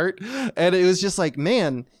shitty cart? And it was just like,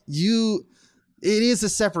 man, it is a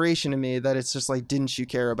separation to me that it's just like, didn't you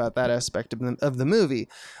care about that aspect of the movie?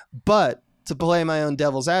 But to play my own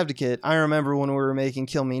devil's advocate, I remember when we were making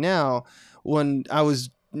Kill Me Now, when I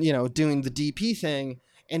was, doing the DP thing,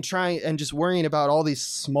 and trying and just worrying about all these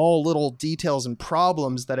small little details and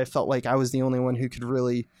problems that I felt like I was the only one who could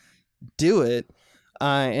really do it.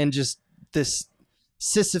 And just this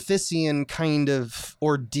Sisyphusian kind of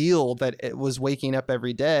ordeal that it was waking up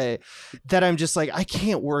every day that I'm just like, I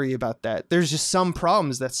can't worry about that. There's just some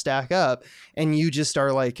problems that stack up and you just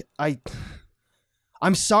are like,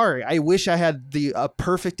 I'm sorry. I wish I had a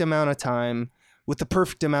perfect amount of time with the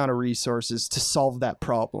perfect amount of resources to solve that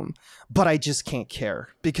problem, but I just can't care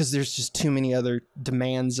because there's just too many other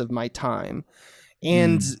demands of my time.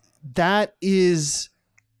 And that is,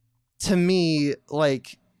 to me,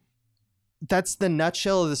 like that's the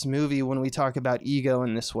nutshell of this movie when we talk about ego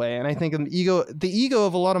in this way. And I think the ego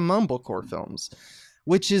of a lot of mumblecore films,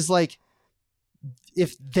 which is like,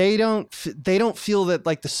 if they don't feel that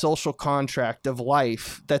like the social contract of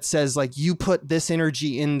life that says like you put this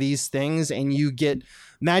energy in these things and you get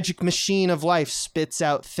magic machine of life spits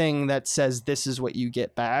out thing that says this is what you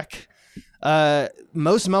get back.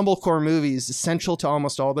 Most mumblecore movies, essential to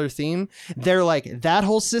almost all their theme, they're like, that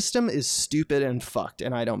whole system is stupid and fucked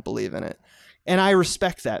and I don't believe in it. And I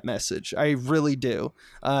respect that message. I really do.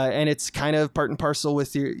 And it's kind of part and parcel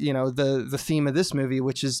with your, the theme of this movie,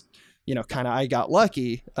 which is, kind of I got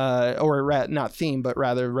lucky, or not theme, but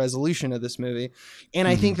rather resolution of this movie. And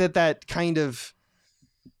I think that kind of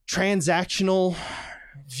transactional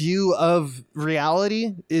view of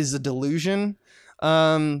reality is a delusion.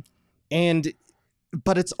 But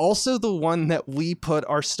it's also the one that we put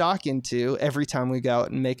our stock into every time we go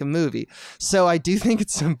out and make a movie. So I do think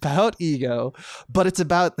it's about ego, but it's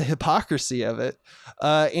about the hypocrisy of it.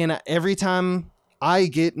 And every time I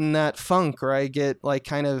get in that funk, or I get like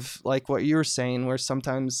kind of like what you were saying, where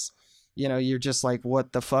sometimes, you're just like,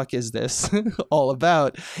 what the fuck is this all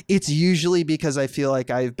about? It's usually because I feel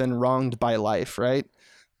like I've been wronged by life, right?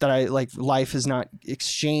 That life has not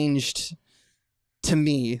exchanged to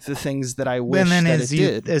me the things that I wish that it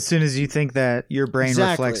did. As soon as you think that, your brain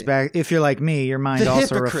reflects back. If you're like me, your mind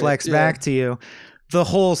also reflects back to you the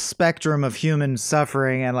whole spectrum of human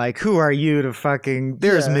suffering, and like, who are you to fucking?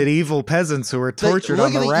 There's medieval peasants who were tortured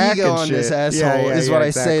on the rack ego and on shit. This asshole is what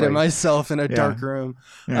exactly. I say to myself in a dark room.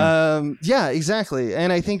 Yeah, exactly.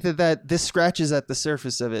 And I think that this scratches at the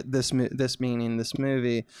surface of it. This meaning this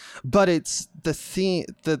movie, but it's the theme,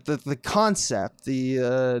 the concept,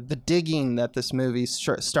 the digging that this movie's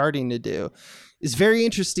starting to do is very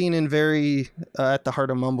interesting and very at the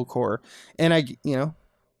heart of mumblecore. And I,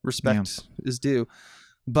 respect is due,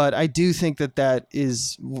 but I do think that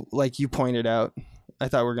is, like you pointed out, I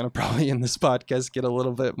thought we're going to probably in this podcast get a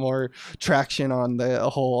little bit more traction on the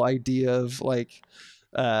whole idea of like,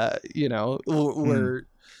 we're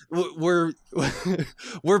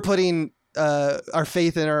putting our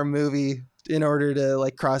faith in our movie in order to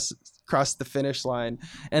like cross the finish line.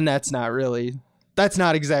 And that's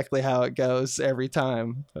not exactly how it goes every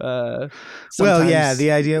time. The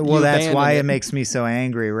idea, that's why it makes me so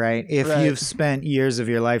angry, right? If you've spent years of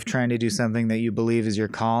your life trying to do something that you believe is your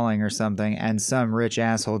calling or something, and some rich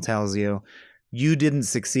asshole tells you didn't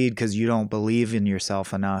succeed because you don't believe in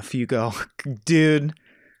yourself enough, you go, dude,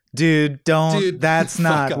 that's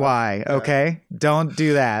not why. Okay. Don't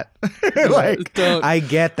do that. Don't. I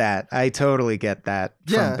get that. I totally get that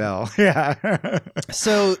from Bill. Yeah.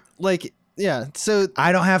 So like, yeah, so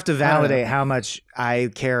I don't have to validate how much I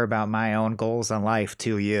care about my own goals in life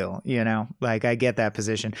to you, like I get that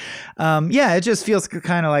position. It just feels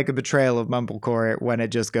kind of like a betrayal of mumblecore when it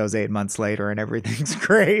just goes 8 months later and everything's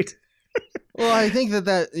great. Well, I think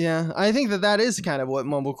that is kind of what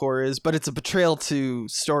mumblecore is, but it's a betrayal to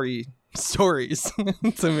stories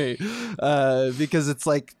to me, because it's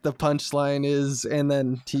like the punchline is, and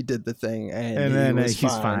then he did the thing, and then he's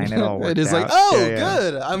fine. It all worked It is out. like,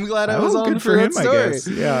 good. I'm glad I was on for him, story. I guess.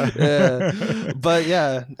 Yeah. But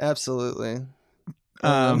yeah, absolutely.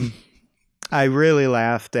 I really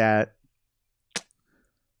laughed at.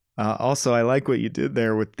 Also, I like what you did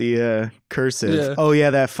there with the cursive. Yeah. Oh yeah,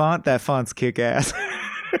 that font's kick ass.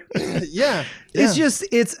 Yeah. It's just,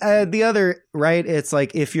 it's the other, right? It's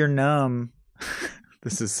like, if you're numb,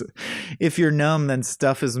 then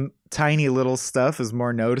tiny little stuff is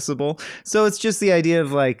more noticeable. So it's just the idea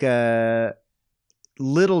of like,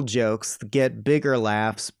 little jokes get bigger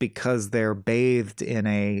laughs because they're bathed in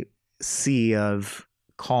a sea of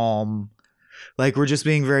calm. Like, we're just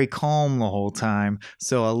being very calm the whole time.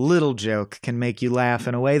 So a little joke can make you laugh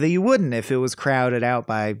in a way that you wouldn't if it was crowded out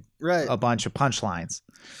by a bunch of punchlines.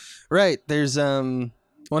 Right. There's when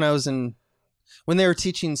they were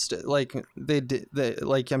teaching like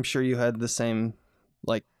I'm sure you had the same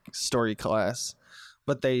like story class,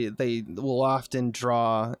 but they will often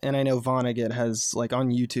draw, and I know Vonnegut has, like, on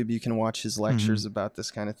YouTube you can watch his lectures about this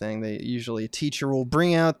kind of thing. A teacher will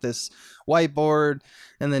bring out this whiteboard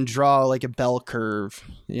and then draw like a bell curve,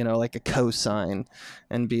 like a cosine,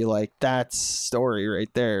 and be like, that's story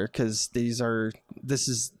right there, because this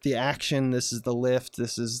is the action, this is the lift,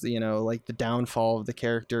 this is like the downfall of the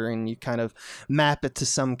character, and you kind of map it to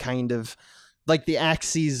some kind of, like, the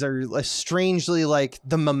axes are strangely like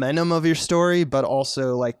the momentum of your story, but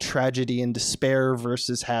also like tragedy and despair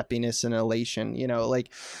versus happiness and elation.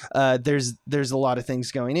 There's a lot of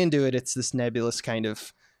things going into it. It's this nebulous kind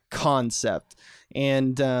of concept,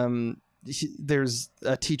 and there's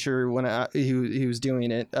a teacher when he was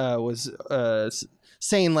doing it was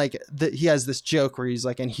saying like that he has this joke where he's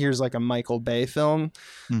like, and here's like a Michael Bay film,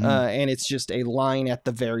 and it's just a line at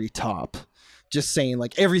the very top, just saying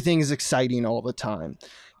like everything is exciting all the time,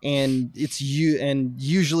 and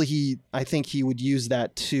usually I think he would use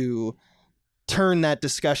that to turn that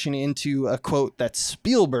discussion into a quote that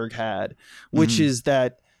Spielberg had, which is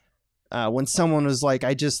that when someone was like,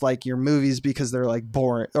 I just like your movies because they're like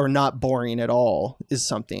boring or not boring at all is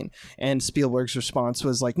something. And Spielberg's response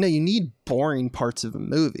was like, no, you need boring parts of a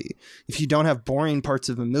movie. If you don't have boring parts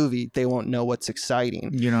of a movie, they won't know what's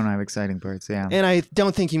exciting. You don't have exciting parts. Yeah. And I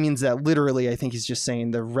don't think he means that literally. I think he's just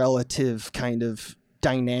saying the relative kind of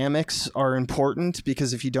dynamics are important,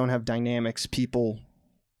 because if you don't have dynamics, people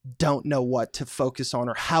don't know what to focus on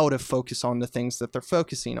or how to focus on the things that they're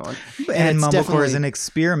focusing on. And Mumblecore is an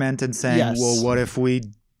experiment in saying, well, what if we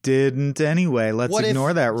didn't anyway? Let's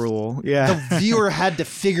ignore that rule. Yeah. The viewer had to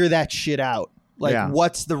figure that shit out. Like,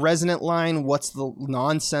 what's the resonant line? What's the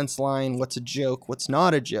nonsense line? What's a joke? What's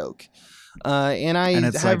not a joke? And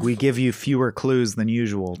it's like we give you fewer clues than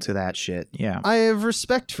usual to that shit. Yeah. I have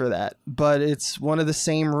respect for that, but it's one of the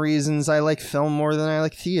same reasons I like film more than I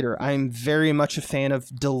like theater. I'm very much a fan of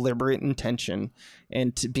deliberate intention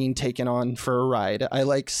and being taken on for a ride. I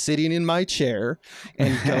like sitting in my chair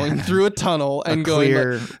and going through a tunnel and going,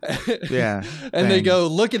 yeah. And they go,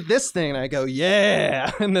 look at this thing. And I go,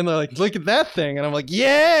 yeah. And then they're like, look at that thing. And I'm like,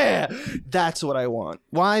 yeah, that's what I want.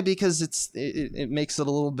 Why? Because it makes it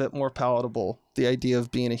a little bit more palatable, the idea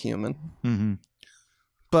of being a human. Mm-hmm.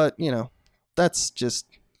 But, that's just,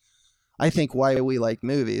 I think, why we like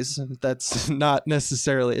movies. That's not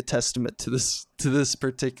necessarily a testament to this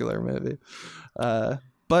particular movie.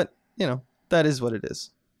 But that is what it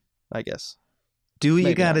is, I guess. Do what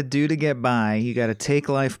you got to do to get by. You got to take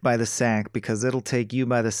life by the sack, because it'll take you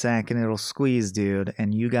by the sack and it'll squeeze, dude.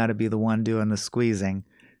 And you got to be the one doing the squeezing.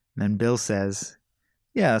 And then Bill says,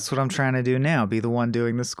 yeah, that's what I'm trying to do now. Be the one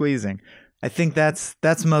doing the squeezing. I think that's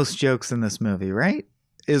most jokes in this movie, right?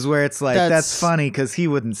 Is where it's like, that's funny because he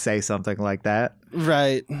wouldn't say something like that.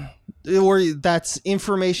 Right. Or that's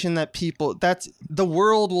information that the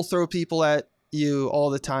world will throw people at you all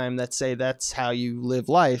the time that say that's how you live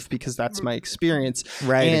life, because that's my experience.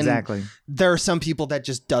 Right. And exactly. There are some people that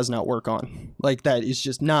just does not work on. Like, that is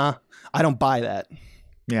just, nah, I don't buy that.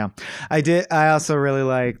 Yeah. I also really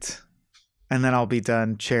liked, and then I'll be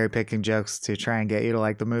done cherry picking jokes to try and get you to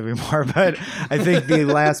like the movie more. But I think the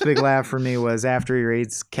last big laugh for me was after he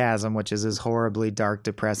reads Chasm, which is his horribly dark,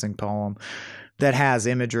 depressing poem that has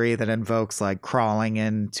imagery that invokes like crawling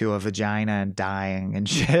into a vagina and dying and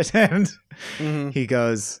shit. And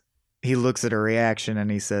he looks at her reaction and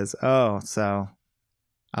he says, oh, so,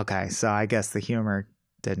 okay, so I guess the humor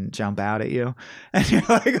didn't jump out at you. And you're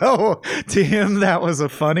like, oh, to him, that was a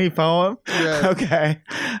funny poem. Right. Okay.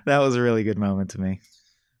 That was a really good moment to me.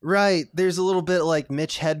 Right. There's a little bit like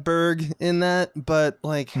Mitch Hedberg in that, but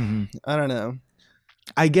like, I don't know.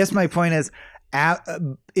 I guess my point is,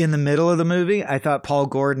 in the middle of the movie, I thought Paul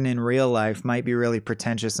Gordon in real life might be really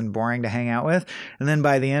pretentious and boring to hang out with. And then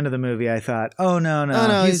by the end of the movie, I thought, oh, no,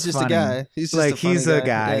 he's just funny. A guy. He's just he's a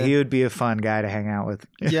guy. Yeah. He would be a fun guy to hang out with.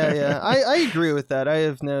 Yeah. I agree with that. I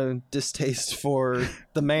have no distaste for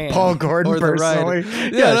the man. Paul Gordon, or personally.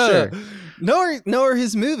 Sure. Nor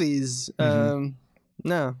his movies.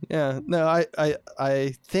 No,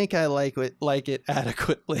 I think I like it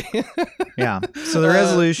adequately. Yeah. So the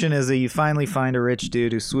resolution is that you finally find a rich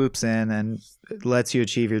dude who swoops in and lets you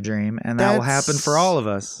achieve your dream, and that will happen for all of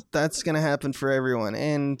us. That's going to happen for everyone.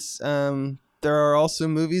 And there are also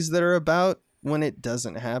movies that are about when it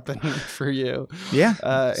doesn't happen for you. Yeah.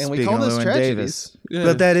 And we call those tragedies. Yeah.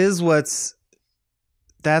 But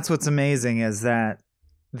that's what's amazing, is that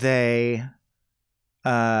they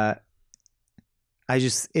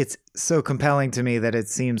it's so compelling to me that it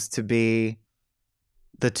seems to be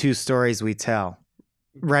the two stories we tell,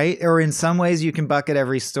 right? Or in some ways you can bucket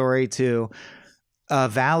every story to a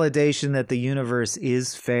validation that the universe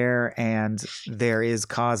is fair and there is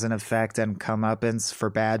cause and effect and comeuppance for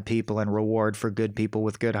bad people and reward for good people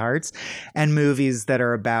with good hearts, and movies that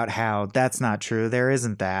are about how that's not true. There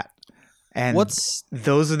isn't that. And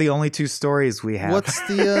those are the only two stories we have. What's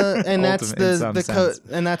the and that's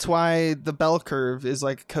and that's why the bell curve is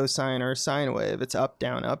like a cosine or a sine wave. It's up,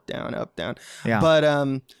 down, up, down, up, down. Yeah.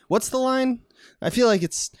 But what's the line? I feel like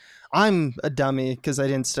I'm a dummy because I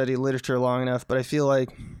didn't study literature long enough, but I feel like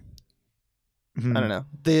I don't know.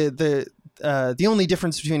 the only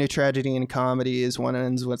difference between a tragedy and a comedy is one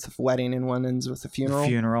ends with a wedding and one ends with a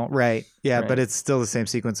funeral. Right. Yeah, Right. but it's still the same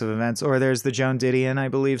sequence of events. Or there's the Joan Didion, I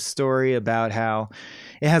believe, story about how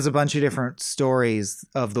it has a bunch of different stories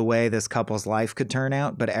of the way this couple's life could turn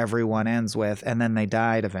out, but everyone ends with, and then they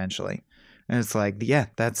died eventually. And it's like, yeah,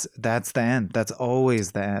 that's the end. That's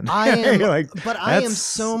always the end. I am, You're like, but I am that's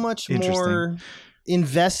so much interesting. more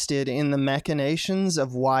invested in the machinations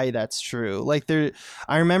of why that's true. Like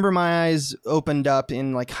I remember my eyes opened up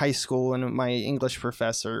in like high school, and my English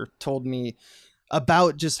professor told me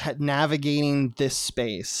about just navigating this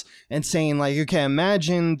space and saying like, okay,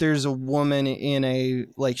 imagine there's a woman in a,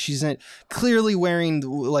 like, she's clearly wearing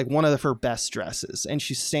like one of her best dresses, and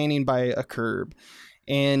she's standing by a curb,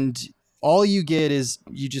 and all you get is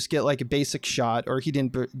you just get like a basic shot, or he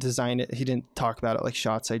didn't design it. He didn't talk about it like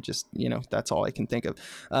shots. I just, that's all I can think of.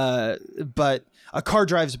 But a car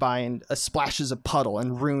drives by and splashes a puddle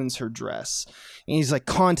and ruins her dress. And he's like,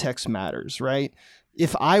 context matters, right?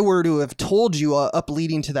 If I were to have told you up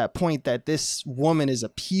leading to that point that this woman is a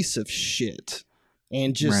piece of shit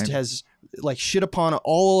and just has like shit upon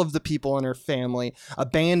all of the people in her family,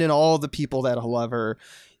 abandoned all of the people that love her,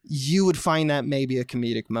 you would find that maybe a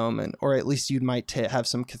comedic moment, or at least you might have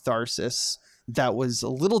some catharsis that was a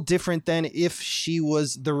little different than if she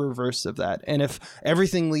was the reverse of that. And if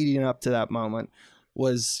everything leading up to that moment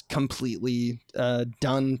was completely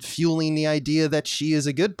done fueling the idea that she is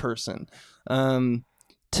a good person.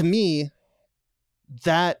 To me,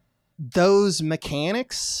 that those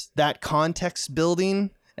mechanics, that context building,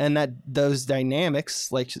 and that those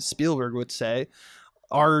dynamics, like Spielberg would say,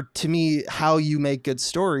 are to me how you make good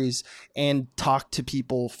stories and talk to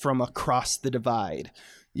people from across the divide.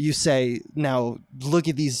 You say, now look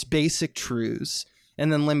at these basic truths,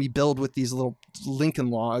 and then let me build with these little Lincoln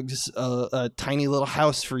Logs a tiny little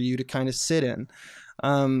house for you to kind of sit in.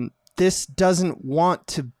 This doesn't want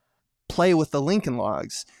to play with the Lincoln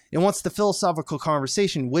Logs. It wants the philosophical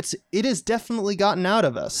conversation, which it has definitely gotten out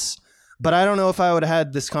of us. But I don't know if I would have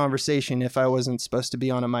had this conversation if I wasn't supposed to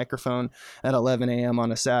be on a microphone at 11 a.m.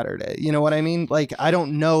 on a Saturday. You know what I mean? Like, I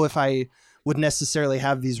don't know if I would necessarily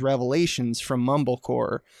have these revelations from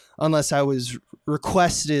Mumblecore unless I was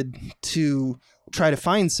requested to try to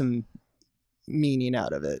find some meaning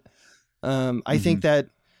out of it. I think that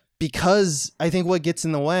because I think what gets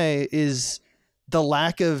in the way is the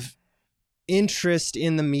lack of interest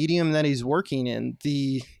in the medium that he's working in,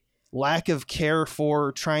 the lack of care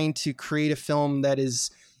for trying to create a film that is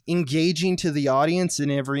engaging to the audience in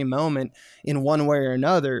every moment in one way or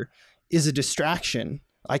another is a distraction.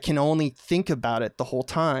 I can only think about it the whole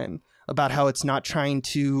time, about how it's not trying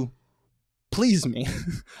to please me.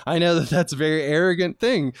 I know that that's a very arrogant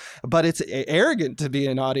thing, but it's arrogant to be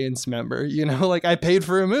an audience member. Like, I paid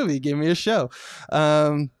for a movie, give me a show.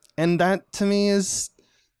 And that to me is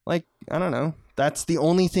like, I don't know. That's the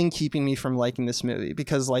only thing keeping me from liking this movie,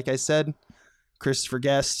 because like I said, Christopher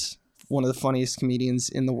Guest, one of the funniest comedians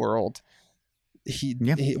in the world. He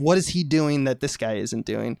what is he doing that this guy isn't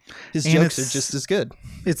doing? His jokes are just as good.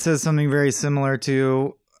 It says something very similar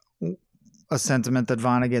to a sentiment that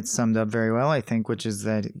Vonnegut summed up very well, I think, which is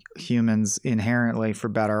that humans inherently, for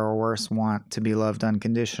better or worse, want to be loved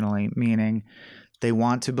unconditionally, meaning they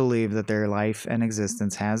want to believe that their life and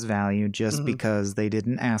existence has value just because they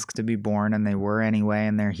didn't ask to be born and they were anyway,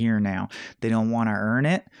 and they're here now. They don't want to earn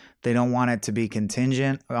it. They don't want it to be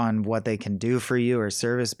contingent on what they can do for you or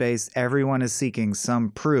service-based. Everyone is seeking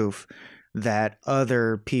some proof that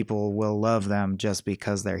other people will love them just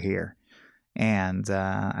because they're here. And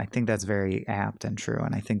I think that's very apt and true.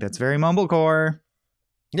 And I think that's very Mumblecore.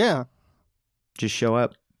 Yeah. Just show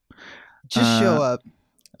up. Just show up.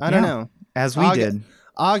 I don't know. As we did.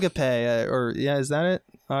 Agape, is that it?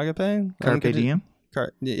 Agape? Carpe diem?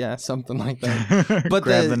 Yeah, something like that. But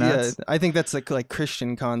grab the nuts. Yeah, I think that's like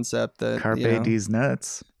Christian concept. That Carpe die's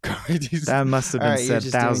nuts. That must have been said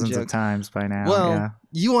thousands of times by now. Well,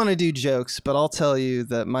 you want to do jokes, but I'll tell you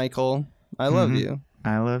that, Michael, I love you.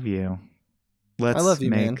 I love you. Let's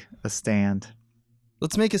make a stand.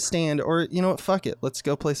 Let's make a stand, or you know what? Fuck it. Let's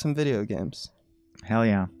go play some video games. Hell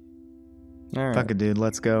yeah. All right. Fuck it, dude.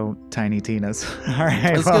 Let's go Tiny Tina's. All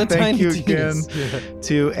right. Let's go thank you Tina's. again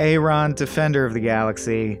to Aaron, Defender of the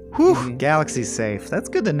Galaxy. Whew, Galaxy's safe. That's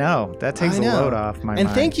good to know. That takes a load off my mind. And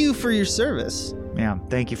thank you for your service. Yeah,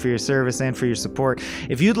 thank you for your service and for your support.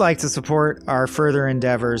 If you'd like to support our further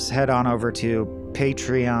endeavors, head on over to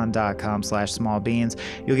patreon.com/smallbeans.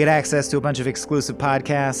 You'll get access to a bunch of exclusive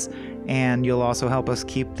podcasts And you'll also help us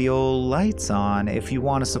keep the old lights on. If you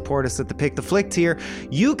want to support us at the Pick the Flick tier,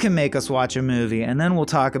 you can make us watch a movie, and then we'll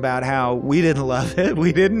talk about how we didn't love it,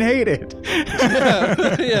 we didn't hate it.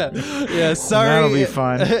 yeah. Sorry, that'll be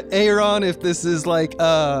fun. Aaron, if this is like,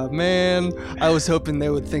 man, I was hoping they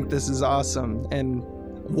would think this is awesome, and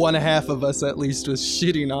one half of us at least was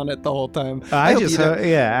shitting on it the whole time. I just hope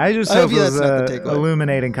it was an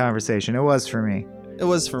illuminating conversation. It was for me. It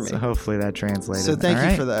was for me. So hopefully that translated. So thank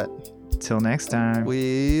you for that. Till next time.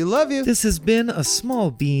 We love you. This has been a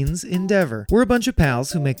Small Beans endeavor. We're a bunch of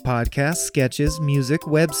pals who make podcasts, sketches, music,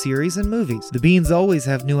 web series, and movies. The Beans always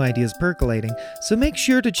have new ideas percolating, so make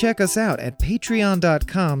sure to check us out at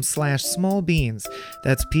patreon.com/smallbeans.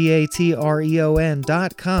 That's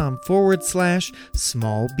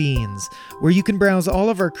patreon.com/smallbeans, where you can browse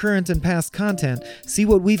all of our current and past content, see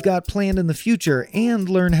what we've got planned in the future, and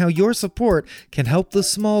learn how your support can help the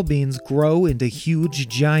Small Beans grow into huge,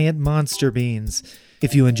 giant monster beans.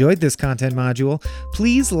 If you enjoyed this content module,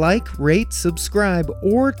 please like, rate, subscribe,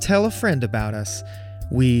 or tell a friend about us.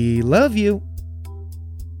 We love you.